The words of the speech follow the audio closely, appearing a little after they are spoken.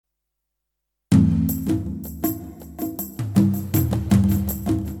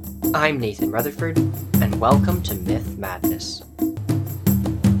I'm Nathan Rutherford, and welcome to Myth Madness.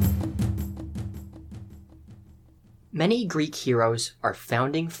 Many Greek heroes are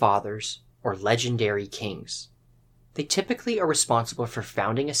founding fathers or legendary kings. They typically are responsible for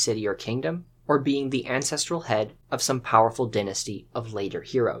founding a city or kingdom, or being the ancestral head of some powerful dynasty of later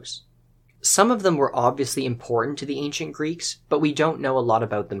heroes. Some of them were obviously important to the ancient Greeks, but we don't know a lot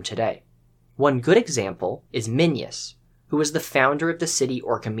about them today. One good example is Minyas, who was the founder of the city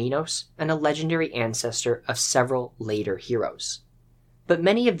Orchomenos and a legendary ancestor of several later heroes. But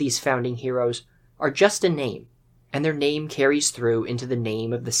many of these founding heroes are just a name, and their name carries through into the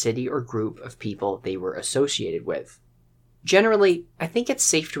name of the city or group of people they were associated with. Generally, I think it's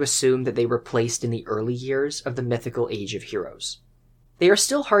safe to assume that they were placed in the early years of the mythical age of heroes. They are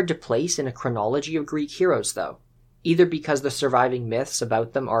still hard to place in a chronology of Greek heroes, though, either because the surviving myths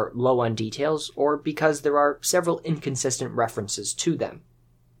about them are low on details, or because there are several inconsistent references to them.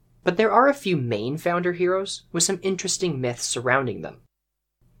 But there are a few main founder heroes with some interesting myths surrounding them.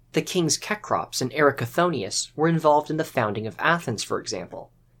 The kings Cecrops and Erichthonius were involved in the founding of Athens, for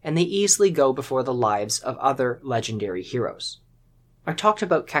example, and they easily go before the lives of other legendary heroes. I talked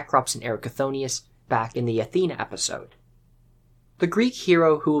about Cecrops and Erichthonius back in the Athena episode. The Greek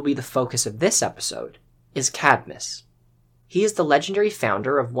hero who will be the focus of this episode is Cadmus. He is the legendary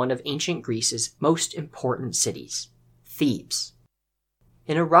founder of one of ancient Greece's most important cities, Thebes.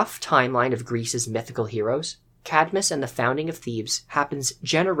 In a rough timeline of Greece's mythical heroes, Cadmus and the founding of Thebes happens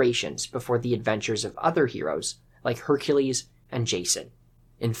generations before the adventures of other heroes like Hercules and Jason.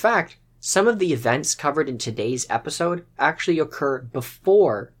 In fact, some of the events covered in today's episode actually occur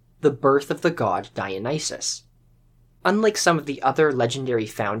before the birth of the god Dionysus. Unlike some of the other legendary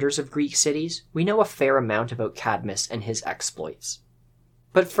founders of Greek cities, we know a fair amount about Cadmus and his exploits.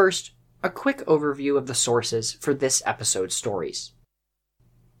 But first, a quick overview of the sources for this episode's stories.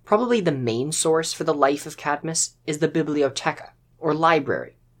 Probably the main source for the life of Cadmus is the Bibliotheca, or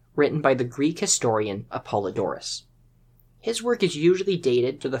library, written by the Greek historian Apollodorus. His work is usually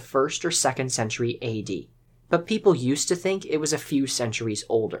dated to the 1st or 2nd century AD, but people used to think it was a few centuries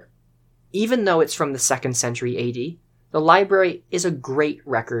older. Even though it's from the 2nd century AD, the library is a great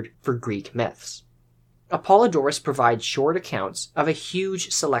record for Greek myths. Apollodorus provides short accounts of a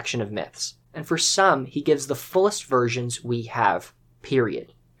huge selection of myths, and for some he gives the fullest versions we have,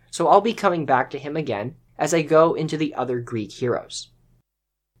 period. So I'll be coming back to him again as I go into the other Greek heroes.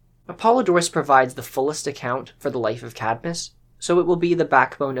 Apollodorus provides the fullest account for the life of Cadmus, so it will be the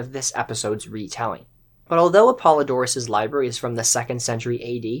backbone of this episode's retelling. But although Apollodorus's library is from the 2nd century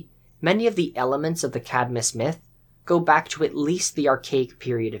AD, many of the elements of the Cadmus myth go back to at least the archaic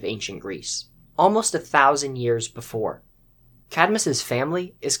period of ancient Greece, almost 1,000 years before. Cadmus's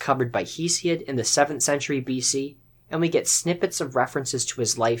family is covered by Hesiod in the 7th century BC, and we get snippets of references to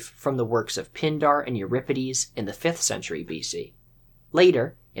his life from the works of Pindar and Euripides in the 5th century BC.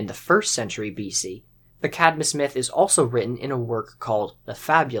 Later, in the 1st century BC, the Cadmus myth is also written in a work called the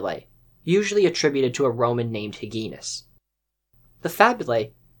Fabulae, usually attributed to a Roman named Hyginus. The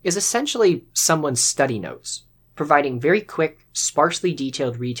Fabulae is essentially someone's study notes, providing very quick, sparsely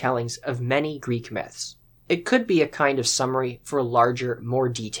detailed retellings of many Greek myths. It could be a kind of summary for a larger, more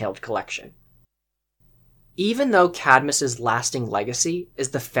detailed collection. Even though Cadmus's lasting legacy is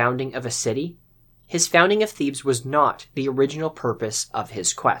the founding of a city, his founding of Thebes was not the original purpose of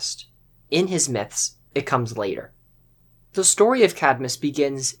his quest. In his myths, it comes later. The story of Cadmus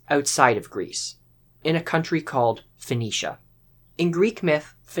begins outside of Greece, in a country called Phoenicia. In Greek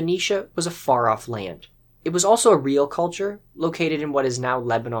myth, Phoenicia was a far-off land. It was also a real culture, located in what is now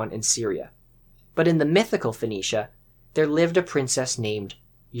Lebanon and Syria. But in the mythical Phoenicia, there lived a princess named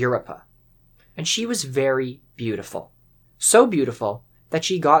Europa. And she was very beautiful. So beautiful that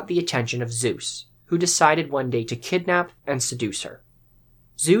she got the attention of Zeus, who decided one day to kidnap and seduce her.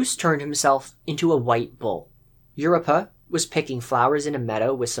 Zeus turned himself into a white bull. Europa was picking flowers in a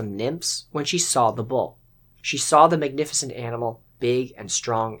meadow with some nymphs when she saw the bull. She saw the magnificent animal, big and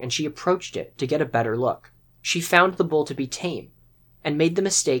strong, and she approached it to get a better look. She found the bull to be tame, and made the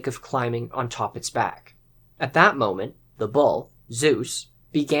mistake of climbing on top its back. At that moment, the bull, Zeus,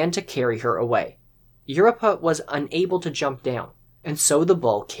 began to carry her away. Europa was unable to jump down, and so the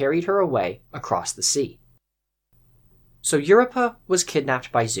bull carried her away across the sea. So Europa was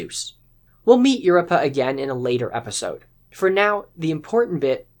kidnapped by Zeus. We'll meet Europa again in a later episode. For now, the important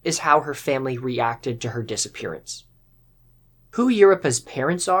bit is how her family reacted to her disappearance. Who Europa's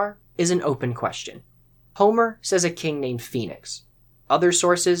parents are is an open question. Homer says a king named Phoenix. Other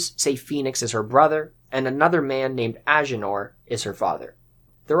sources say Phoenix is her brother, and another man named Agenor is her father.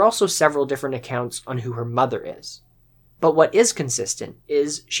 There are also several different accounts on who her mother is. But what is consistent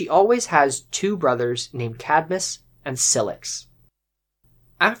is she always has two brothers named Cadmus and Cilix.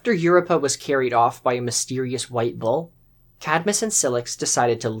 After Europa was carried off by a mysterious white bull, Cadmus and Cilix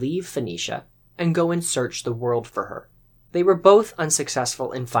decided to leave Phoenicia and go and search the world for her. They were both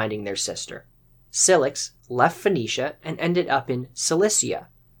unsuccessful in finding their sister. Cilix left Phoenicia and ended up in Cilicia,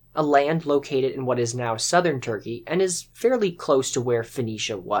 a land located in what is now southern Turkey and is fairly close to where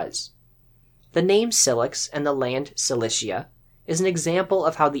Phoenicia was. The name Cilix and the land Cilicia is an example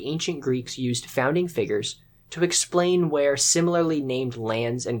of how the ancient Greeks used founding figures to explain where similarly named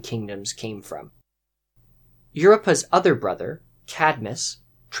lands and kingdoms came from. Europa's other brother, Cadmus,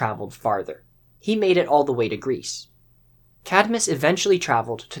 traveled farther. He made it all the way to Greece. Cadmus eventually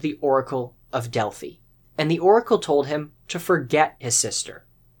traveled to the Oracle of Delphi, and the oracle told him to forget his sister.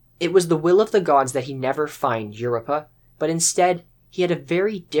 It was the will of the gods that he never find Europa, but instead he had a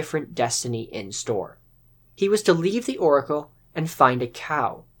very different destiny in store. He was to leave the oracle and find a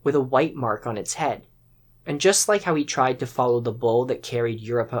cow with a white mark on its head. And just like how he tried to follow the bull that carried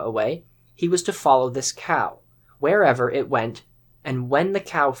Europa away, he was to follow this cow, wherever it went, and when the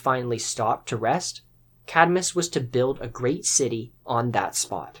cow finally stopped to rest, Cadmus was to build a great city on that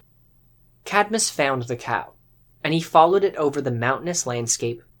spot. Cadmus found the cow, and he followed it over the mountainous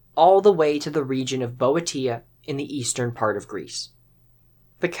landscape all the way to the region of Boeotia in the eastern part of Greece.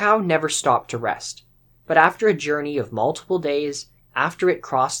 The cow never stopped to rest, but after a journey of multiple days, after it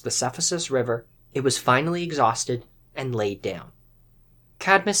crossed the Cephisus River, it was finally exhausted and laid down.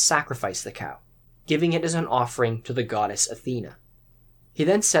 Cadmus sacrificed the cow, giving it as an offering to the goddess Athena. He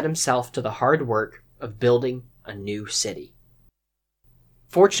then set himself to the hard work of building a new city.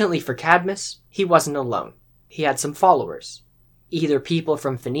 Fortunately for Cadmus, he wasn't alone. He had some followers, either people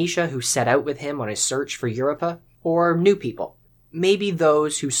from Phoenicia who set out with him on his search for Europa, or new people, maybe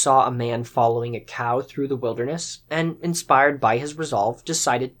those who saw a man following a cow through the wilderness and, inspired by his resolve,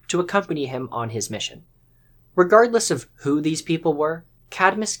 decided to accompany him on his mission. Regardless of who these people were,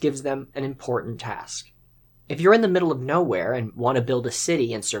 Cadmus gives them an important task. If you're in the middle of nowhere and want to build a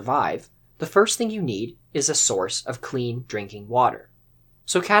city and survive, the first thing you need is a source of clean drinking water.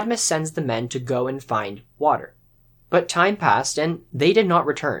 So Cadmus sends the men to go and find water. But time passed and they did not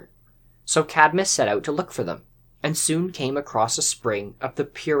return. So Cadmus set out to look for them, and soon came across a spring of the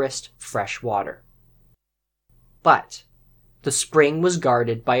purest fresh water. But the spring was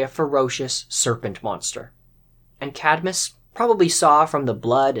guarded by a ferocious serpent monster, and Cadmus probably saw from the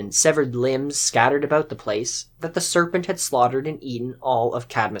blood and severed limbs scattered about the place that the serpent had slaughtered and eaten all of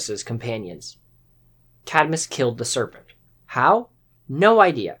Cadmus's companions. Cadmus killed the serpent. How? No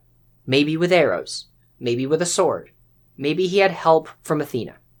idea. Maybe with arrows. Maybe with a sword. Maybe he had help from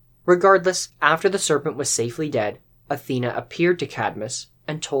Athena. Regardless, after the serpent was safely dead, Athena appeared to Cadmus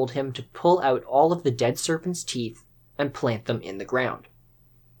and told him to pull out all of the dead serpent's teeth and plant them in the ground.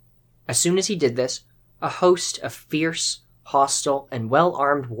 As soon as he did this, a host of fierce, hostile, and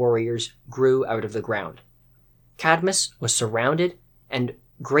well-armed warriors grew out of the ground. Cadmus was surrounded and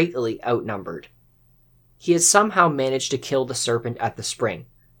greatly outnumbered. He had somehow managed to kill the serpent at the spring,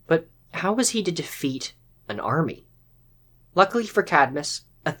 but how was he to defeat an army? Luckily for Cadmus,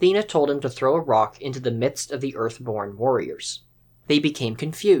 Athena told him to throw a rock into the midst of the earthborn warriors. They became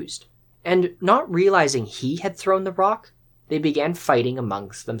confused, and not realizing he had thrown the rock, they began fighting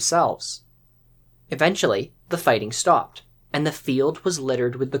amongst themselves. Eventually, the fighting stopped, and the field was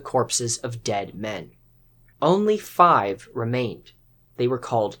littered with the corpses of dead men. Only 5 remained. They were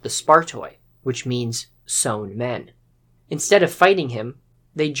called the Spartoi, which means sown men. Instead of fighting him,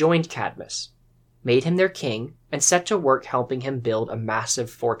 they joined Cadmus, made him their king, and set to work helping him build a massive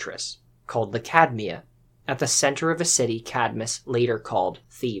fortress, called the Cadmea, at the center of a city Cadmus later called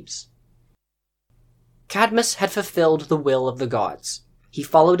Thebes. Cadmus had fulfilled the will of the gods. He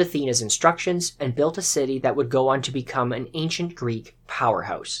followed Athena's instructions and built a city that would go on to become an ancient Greek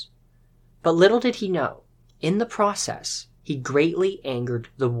powerhouse. But little did he know, in the process, he greatly angered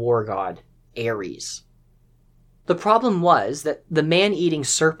the war god, Ares. The problem was that the man-eating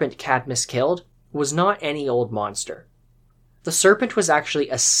serpent Cadmus killed was not any old monster. The serpent was actually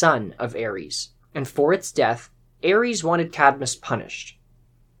a son of Ares, and for its death, Ares wanted Cadmus punished.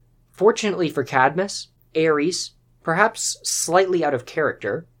 Fortunately for Cadmus, Ares, perhaps slightly out of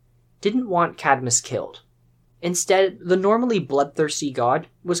character, didn't want Cadmus killed. Instead, the normally bloodthirsty god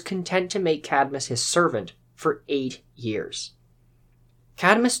was content to make Cadmus his servant for 8 years.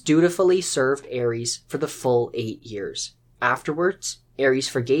 Cadmus dutifully served Ares for the full 8 years. Afterwards, Ares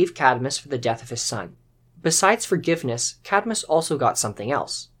forgave Cadmus for the death of his son. Besides forgiveness, Cadmus also got something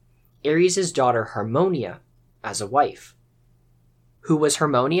else. Ares' daughter Harmonia as a wife. Who was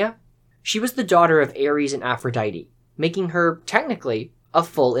Harmonia? She was the daughter of Ares and Aphrodite, making her, technically, a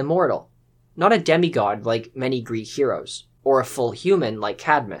full immortal. Not a demigod like many Greek heroes, or a full human like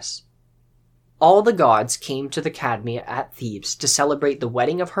Cadmus. All the gods came to the Cadmea at Thebes to celebrate the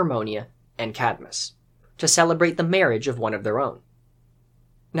wedding of Harmonia and Cadmus, to celebrate the marriage of one of their own.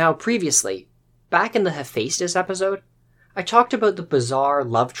 Now previously, back in the Hephaestus episode, I talked about the bizarre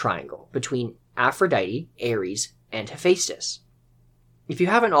love triangle between Aphrodite, Ares, and Hephaestus. If you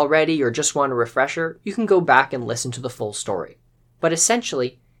haven't already or just want a refresher, you can go back and listen to the full story. But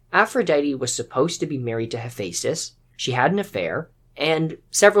essentially, Aphrodite was supposed to be married to Hephaestus, she had an affair, and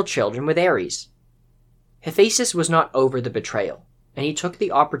several children with Ares. Hephaestus was not over the betrayal, and he took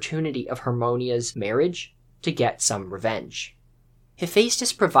the opportunity of Harmonia's marriage to get some revenge.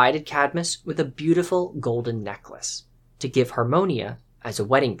 Hephaestus provided Cadmus with a beautiful golden necklace to give Harmonia as a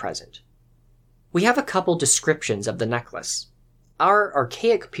wedding present. We have a couple descriptions of the necklace. Our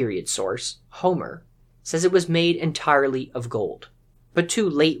archaic period source, Homer, says it was made entirely of gold, but two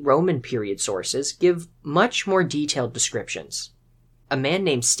late Roman period sources give much more detailed descriptions. A man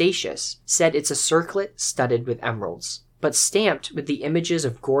named Statius said it's a circlet studded with emeralds, but stamped with the images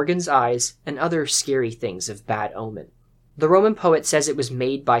of Gorgon's eyes and other scary things of bad omen. The Roman poet says it was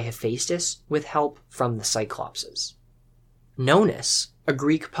made by Hephaestus with help from the Cyclopses. Nonus, a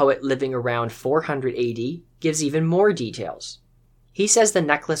Greek poet living around 400 AD, gives even more details. He says the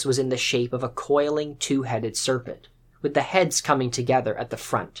necklace was in the shape of a coiling two-headed serpent, with the heads coming together at the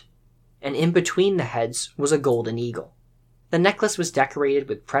front, and in between the heads was a golden eagle. The necklace was decorated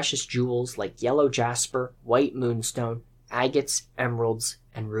with precious jewels like yellow jasper, white moonstone, agates, emeralds,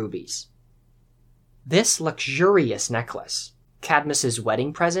 and rubies. This luxurious necklace, Cadmus's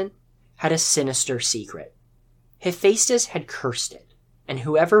wedding present, had a sinister secret. Hephaestus had cursed it, and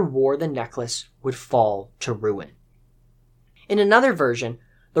whoever wore the necklace would fall to ruin. In another version,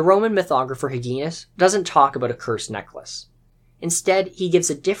 the Roman mythographer Hyginus doesn't talk about a cursed necklace. Instead, he gives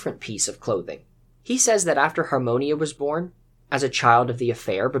a different piece of clothing. He says that after Harmonia was born, as a child of the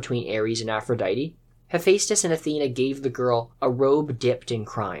affair between Ares and Aphrodite, Hephaestus and Athena gave the girl a robe dipped in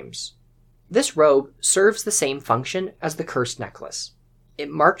crimes. This robe serves the same function as the cursed necklace. It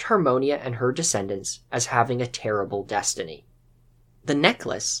marked Harmonia and her descendants as having a terrible destiny. The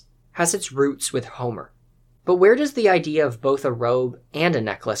necklace has its roots with Homer. But where does the idea of both a robe and a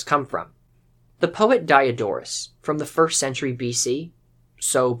necklace come from? The poet Diodorus, from the 1st century BC,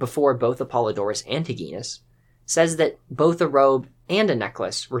 so before both Apollodorus and Hyginus, says that both a robe and a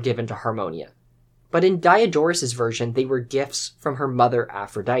necklace were given to Harmonia. But in Diodorus' version, they were gifts from her mother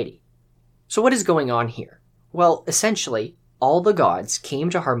Aphrodite. So what is going on here? Well, essentially, all the gods came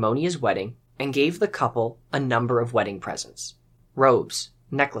to Harmonia's wedding and gave the couple a number of wedding presents. Robes,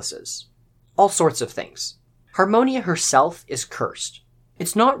 necklaces, all sorts of things. Harmonia herself is cursed.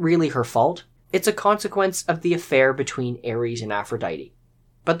 It's not really her fault, it's a consequence of the affair between Ares and Aphrodite.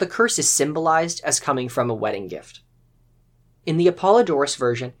 But the curse is symbolized as coming from a wedding gift. In the Apollodorus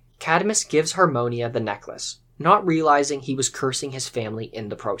version, Cadmus gives Harmonia the necklace, not realizing he was cursing his family in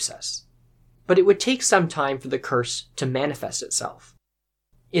the process. But it would take some time for the curse to manifest itself.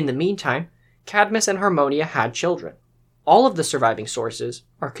 In the meantime, Cadmus and Harmonia had children. All of the surviving sources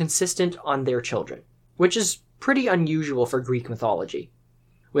are consistent on their children, which is pretty unusual for Greek mythology.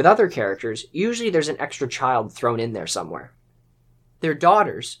 With other characters, usually there's an extra child thrown in there somewhere. Their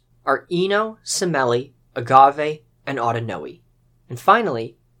daughters are Ino, Semele, Agave, and Autonoe. And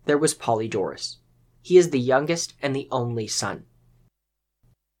finally, there was Polydorus. He is the youngest and the only son.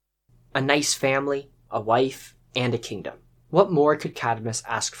 A nice family, a wife, and a kingdom. What more could Cadmus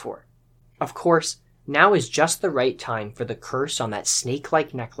ask for? Of course, now is just the right time for the curse on that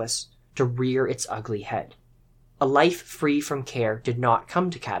snake-like necklace to rear its ugly head. A life free from care did not come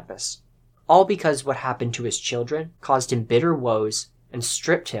to Cadmus, all because what happened to his children caused him bitter woes and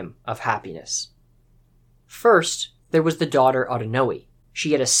stripped him of happiness. First, there was the daughter Autonoe.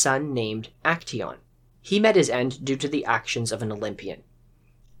 She had a son named Actaeon. He met his end due to the actions of an Olympian.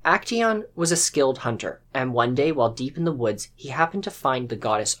 Actaeon was a skilled hunter, and one day while deep in the woods, he happened to find the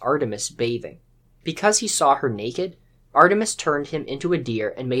goddess Artemis bathing. Because he saw her naked, Artemis turned him into a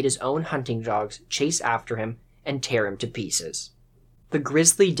deer and made his own hunting dogs chase after him and tear him to pieces. The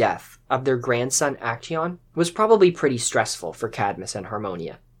grisly death of their grandson Actaeon was probably pretty stressful for Cadmus and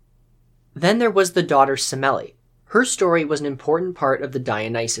Harmonia. Then there was the daughter Semele. Her story was an important part of the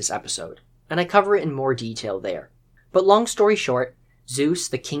Dionysus episode, and I cover it in more detail there. But long story short, Zeus,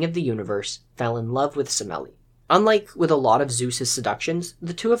 the king of the universe, fell in love with Semele. Unlike with a lot of Zeus's seductions,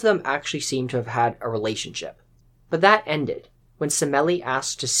 the two of them actually seem to have had a relationship. But that ended when Semele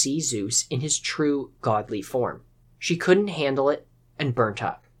asked to see Zeus in his true godly form. She couldn't handle it and burnt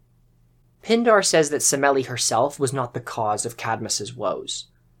up. Pindar says that Semele herself was not the cause of Cadmus's woes.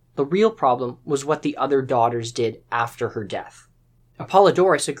 The real problem was what the other daughters did after her death.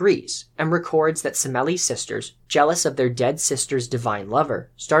 Apollodorus agrees, and records that Semele's sisters, jealous of their dead sister's divine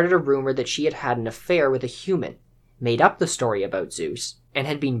lover, started a rumor that she had had an affair with a human, made up the story about Zeus, and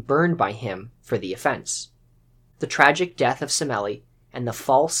had been burned by him for the offense. The tragic death of Semele, and the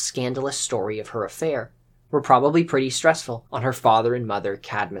false, scandalous story of her affair, were probably pretty stressful on her father and mother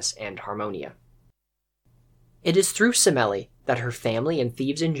Cadmus and Harmonia. It is through Semele that her family and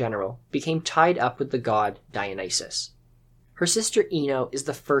Thebes in general became tied up with the god Dionysus. Her sister Ino is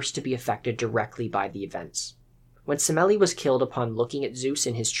the first to be affected directly by the events. When Semele was killed upon looking at Zeus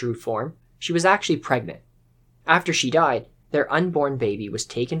in his true form, she was actually pregnant. After she died, their unborn baby was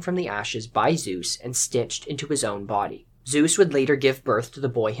taken from the ashes by Zeus and stitched into his own body. Zeus would later give birth to the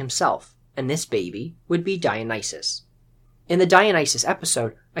boy himself, and this baby would be Dionysus. In the Dionysus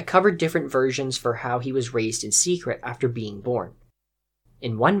episode, I covered different versions for how he was raised in secret after being born.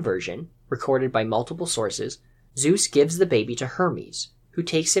 In one version, recorded by multiple sources, Zeus gives the baby to Hermes, who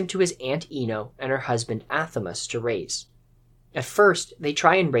takes him to his aunt Ino and her husband Athamas to raise. At first, they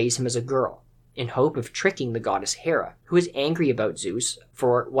try and raise him as a girl, in hope of tricking the goddess Hera, who is angry about Zeus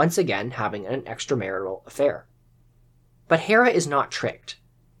for once again having an extramarital affair. But Hera is not tricked,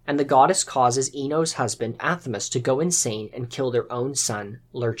 and the goddess causes Ino's husband Athamas to go insane and kill their own son,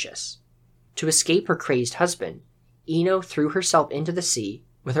 Lurchus. To escape her crazed husband, Ino threw herself into the sea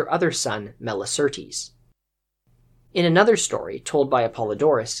with her other son, Melicertes. In another story, told by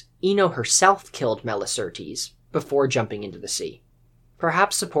Apollodorus, Ino herself killed Melicertes before jumping into the sea.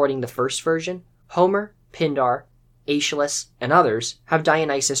 Perhaps supporting the first version, Homer, Pindar, Aeschylus, and others have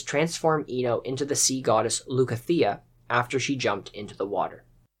Dionysus transform Ino into the sea goddess Leucothea after she jumped into the water.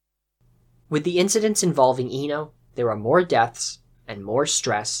 With the incidents involving Ino, there are more deaths and more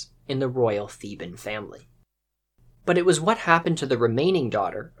stress in the royal Theban family. But it was what happened to the remaining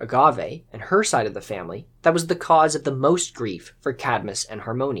daughter, Agave, and her side of the family that was the cause of the most grief for Cadmus and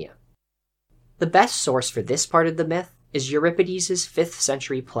Harmonia. The best source for this part of the myth is Euripides' 5th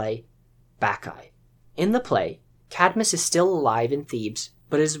century play, Bacchae. In the play, Cadmus is still alive in Thebes,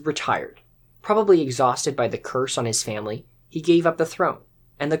 but is retired. Probably exhausted by the curse on his family, he gave up the throne,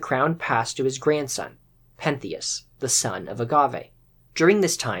 and the crown passed to his grandson, Pentheus, the son of Agave. During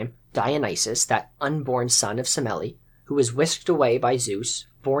this time, Dionysus, that unborn son of Semele, who was whisked away by Zeus,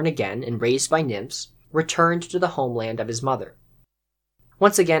 born again and raised by nymphs, returned to the homeland of his mother.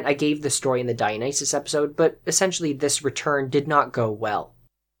 Once again, I gave the story in the Dionysus episode, but essentially this return did not go well.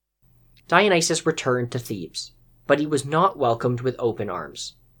 Dionysus returned to Thebes, but he was not welcomed with open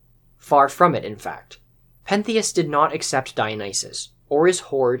arms. Far from it, in fact. Pentheus did not accept Dionysus, or his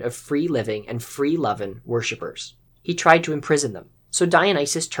horde of free-living and free-lovin' worshippers. He tried to imprison them, so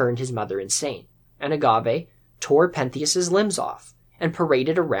Dionysus turned his mother insane, and Agave tore Pentheus's limbs off and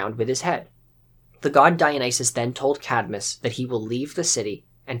paraded around with his head. The god Dionysus then told Cadmus that he will leave the city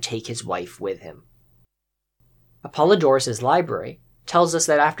and take his wife with him. Apollodorus' library tells us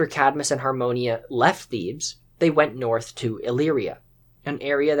that after Cadmus and Harmonia left Thebes, they went north to Illyria, an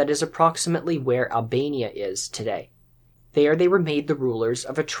area that is approximately where Albania is today. There they were made the rulers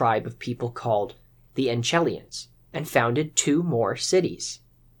of a tribe of people called the Enchelians, and founded 2 more cities.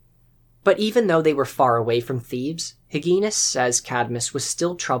 But even though they were far away from Thebes, Hyginus says Cadmus was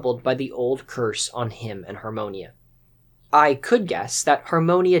still troubled by the old curse on him and Harmonia. I could guess that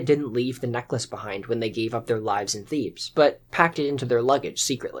Harmonia didn't leave the necklace behind when they gave up their lives in Thebes, but packed it into their luggage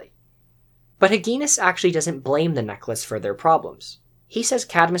secretly. But Hyginus actually doesn't blame the necklace for their problems. He says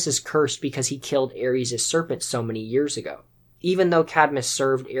Cadmus is cursed because he killed Ares' serpent so many years ago, even though Cadmus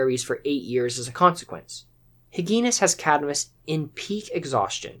served Ares for 8 years as a consequence. Hyginus has Cadmus, in peak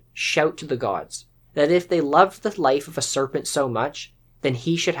exhaustion, shout to the gods that if they loved the life of a serpent so much, then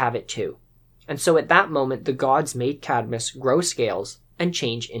he should have it too. And so at that moment the gods made Cadmus grow scales and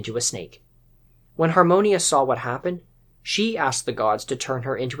change into a snake. When Harmonia saw what happened, she asked the gods to turn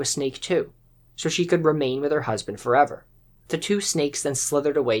her into a snake too, so she could remain with her husband forever. The 2 snakes then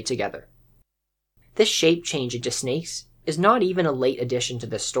slithered away together. This shape change into snakes is not even a late addition to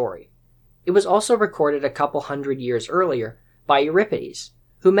this story. It was also recorded a couple hundred years earlier by Euripides,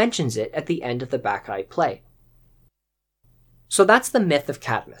 who mentions it at the end of the Bacchae play. So that's the myth of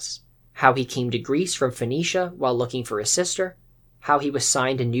Cadmus, how he came to Greece from Phoenicia while looking for his sister, how he was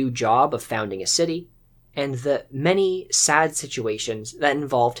signed a new job of founding a city, and the many sad situations that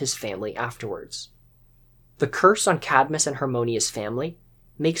involved his family afterwards. The curse on Cadmus and Harmonia's family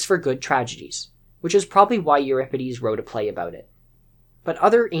makes for good tragedies, which is probably why Euripides wrote a play about it. But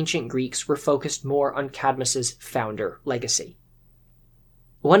other ancient Greeks were focused more on Cadmus's founder legacy.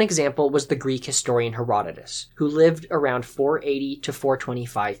 One example was the Greek historian Herodotus, who lived around 480 to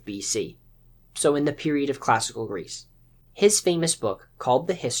 425 BC, so in the period of classical Greece. His famous book, called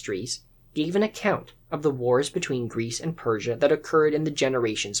the Histories, gave an account of the wars between Greece and Persia that occurred in the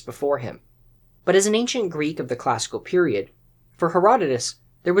generations before him. But as an ancient Greek of the classical period, for Herodotus,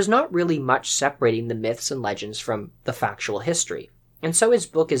 there was not really much separating the myths and legends from the factual history, and so his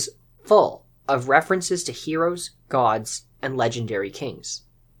book is full of references to heroes, gods, and legendary kings.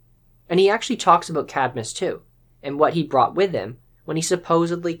 And he actually talks about Cadmus too, and what he brought with him when he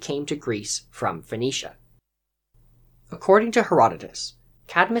supposedly came to Greece from Phoenicia. According to Herodotus,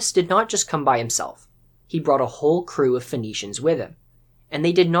 Cadmus did not just come by himself. He brought a whole crew of Phoenicians with him, and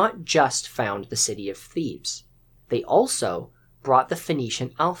they did not just found the city of Thebes. They also brought the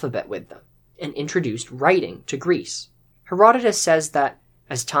Phoenician alphabet with them and introduced writing to Greece. Herodotus says that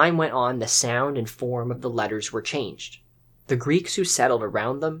as time went on, the sound and form of the letters were changed. The Greeks who settled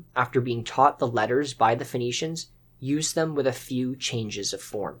around them, after being taught the letters by the Phoenicians, used them with a few changes of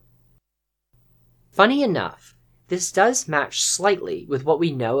form. Funny enough, this does match slightly with what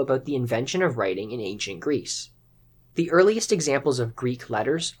we know about the invention of writing in ancient Greece. The earliest examples of Greek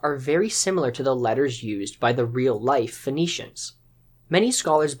letters are very similar to the letters used by the real-life Phoenicians. Many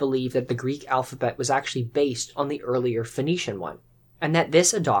scholars believe that the Greek alphabet was actually based on the earlier Phoenician one, and that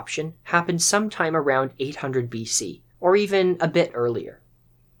this adoption happened sometime around 800 BC, or even a bit earlier.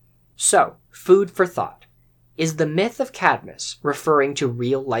 So, food for thought. Is the myth of Cadmus referring to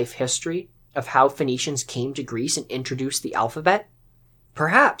real-life history of how Phoenicians came to Greece and introduced the alphabet?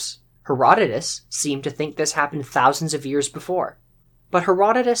 Perhaps. Herodotus seemed to think this happened thousands of years before. But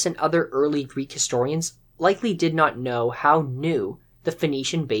Herodotus and other early Greek historians likely did not know how new the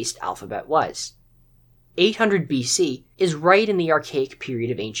Phoenician-based alphabet was. 800 BC is right in the archaic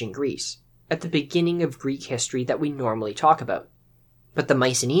period of ancient Greece, at the beginning of Greek history that we normally talk about. But the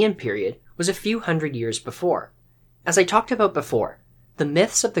Mycenaean period was a few hundred years before. As I talked about before, the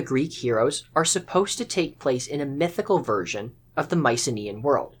myths of the Greek heroes are supposed to take place in a mythical version of the Mycenaean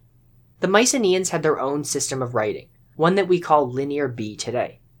world. The Mycenaeans had their own system of writing, one that we call Linear B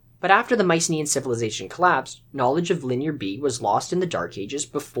today. But after the Mycenaean civilization collapsed, knowledge of Linear B was lost in the Dark Ages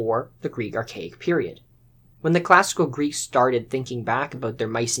before the Greek Archaic period. When the classical Greeks started thinking back about their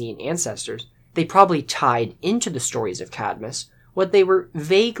Mycenaean ancestors, they probably tied into the stories of Cadmus what they were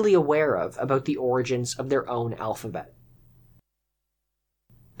vaguely aware of about the origins of their own alphabet.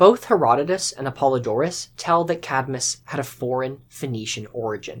 Both Herodotus and Apollodorus tell that Cadmus had a foreign Phoenician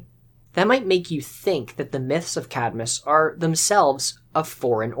origin. That might make you think that the myths of Cadmus are themselves of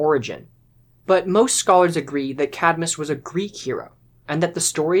foreign origin. But most scholars agree that Cadmus was a Greek hero, and that the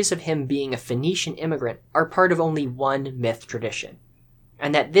stories of him being a Phoenician immigrant are part of only one myth tradition,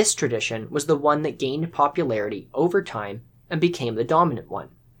 and that this tradition was the one that gained popularity over time and became the dominant one.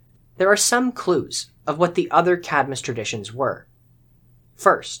 There are some clues of what the other Cadmus traditions were.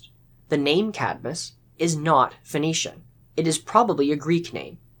 First, the name Cadmus is not Phoenician. It is probably a Greek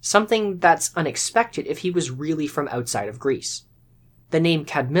name, something that's unexpected if he was really from outside of Greece. The name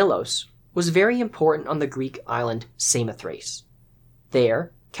Cadmilos was very important on the Greek island Samothrace.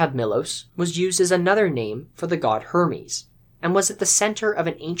 There, Cadmilos was used as another name for the god Hermes, and was at the center of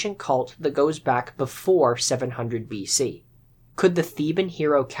an ancient cult that goes back before 700 BC. Could the Theban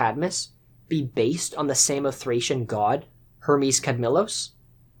hero Cadmus be based on the Samothracian god Hermes Cadmilos?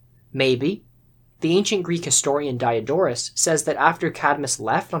 Maybe. The ancient Greek historian Diodorus says that after Cadmus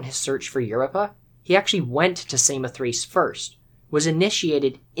left on his search for Europa, he actually went to Samothrace first, was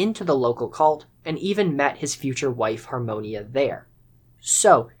initiated into the local cult, and even met his future wife Harmonia there.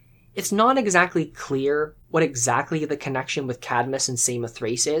 So, it's not exactly clear what exactly the connection with Cadmus and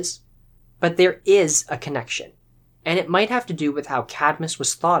Samothrace is, but there is a connection, and it might have to do with how Cadmus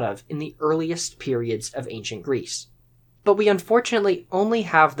was thought of in the earliest periods of ancient Greece. But we unfortunately only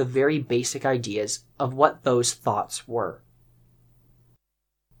have the very basic ideas of what those thoughts were.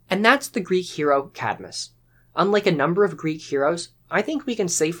 And that's the Greek hero Cadmus. Unlike a number of Greek heroes, I think we can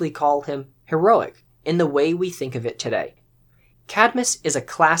safely call him heroic in the way we think of it today. Cadmus is a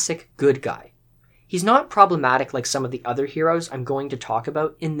classic good guy. He's not problematic like some of the other heroes I'm going to talk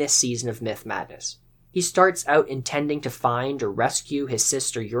about in this season of Myth Madness. He starts out intending to find or rescue his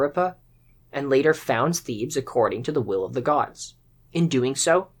sister Europa, and later founds Thebes according to the will of the gods. In doing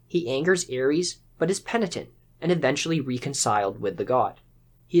so, he angers Ares, but is penitent, and eventually reconciled with the god.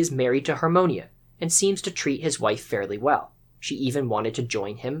 He is married to Harmonia, and seems to treat his wife fairly well. She even wanted to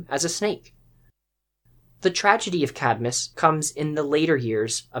join him as a snake. The tragedy of Cadmus comes in the later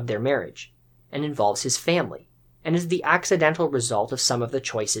years of their marriage, and involves his family, and is the accidental result of some of the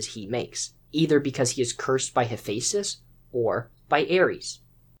choices he makes, either because he is cursed by Hephaestus, or by Ares.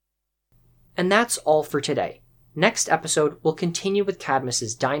 And that's all for today. Next episode, we'll continue with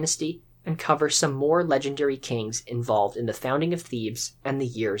Cadmus's dynasty and cover some more legendary kings involved in the founding of Thebes and the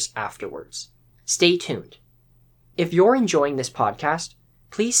years afterwards. Stay tuned. If you're enjoying this podcast,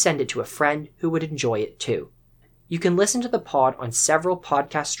 please send it to a friend who would enjoy it too. You can listen to the pod on several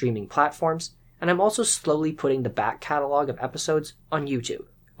podcast streaming platforms, and I'm also slowly putting the back catalog of episodes on YouTube,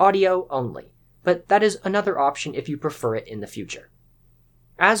 audio only, but that is another option if you prefer it in the future.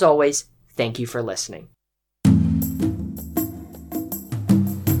 As always, thank you for listening.